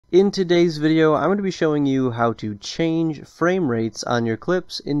In today's video, I'm going to be showing you how to change frame rates on your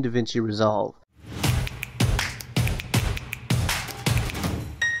clips in Davinci Resolve.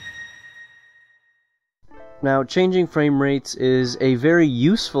 Now, changing frame rates is a very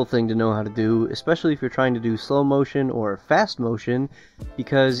useful thing to know how to do, especially if you're trying to do slow motion or fast motion,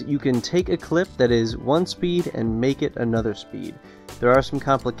 because you can take a clip that is one speed and make it another speed. There are some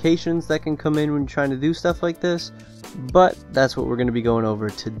complications that can come in when you're trying to do stuff like this, but that's what we're going to be going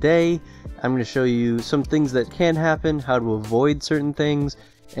over today. I'm going to show you some things that can happen, how to avoid certain things,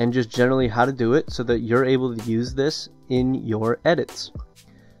 and just generally how to do it so that you're able to use this in your edits.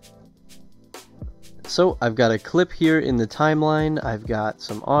 So I've got a clip here in the timeline, I've got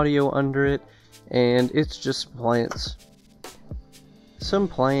some audio under it, and it's just plants. Some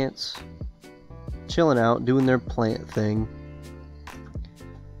plants chilling out, doing their plant thing.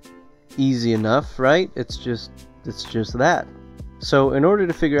 Easy enough, right? It's just that. So in order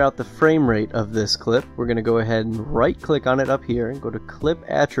to figure out the frame rate of this clip, we're going to go ahead and right click on it up here and go to clip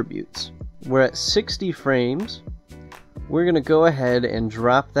attributes. We're at 60 frames. We're going to go ahead and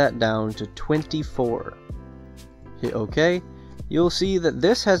drop that down to 24. Hit OK. You'll see that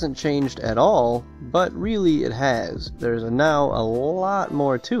this hasn't changed at all, but really it has. There's now a lot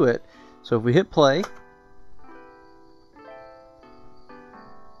more to it. So if we hit play,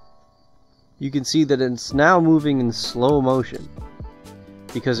 you can see that it's now moving in slow motion.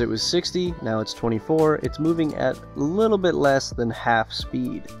 Because it was 60, now it's 24, it's moving at a little bit less than half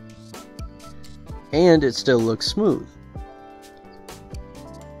speed. And it still looks smooth.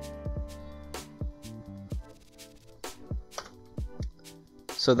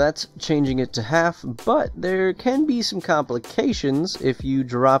 So that's changing it to half, but there can be some complications if you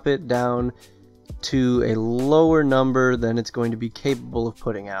drop it down to a lower number than it's going to be capable of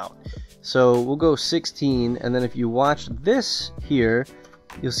putting out. So we'll go 16, and then if you watch this here,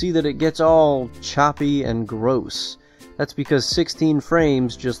 you'll see that it gets all choppy and gross. That's because 16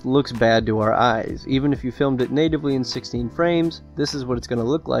 frames just looks bad to our eyes. Even if you filmed it natively in 16 frames, this is what it's going to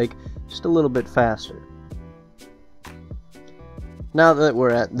look like, just a little bit faster. Now that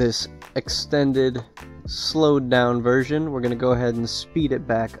we're at this extended, slowed down version, we're going to go ahead and speed it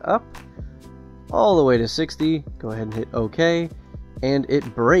back up all the way to 60. Go ahead and hit OK. And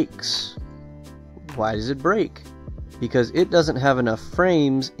it breaks. Why does it break? Because it doesn't have enough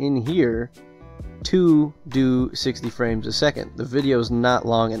frames in here to do 60 frames a second. The video's not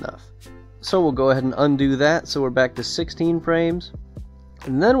long enough. So we'll go ahead and undo that, so we're back to 16 frames.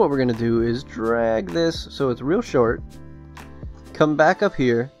 And then what we're going to do is drag this so it's real short. Come back up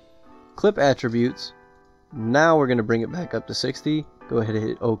here, clip attributes. Now we're going to bring it back up to 60. Go ahead and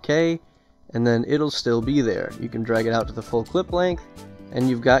hit OK. And then it'll still be there. You can drag it out to the full clip length, and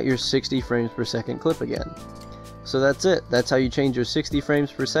you've got your 60 frames per second clip again. So that's it. That's how you change your 60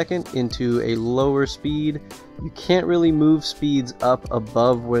 frames per second into a lower speed. You can't really move speeds up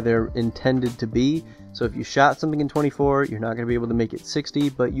above where they're intended to be. So if you shot something in 24, you're not going to be able to make it 60,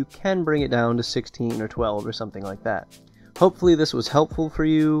 but you can bring it down to 16 or 12 or something like that. Hopefully this was helpful for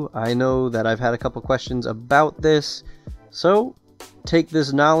you. I know that I've had a couple questions about this. So take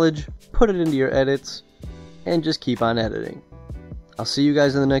this knowledge, put it into your edits, and just keep on editing. I'll see you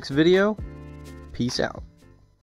guys in the next video. Peace out.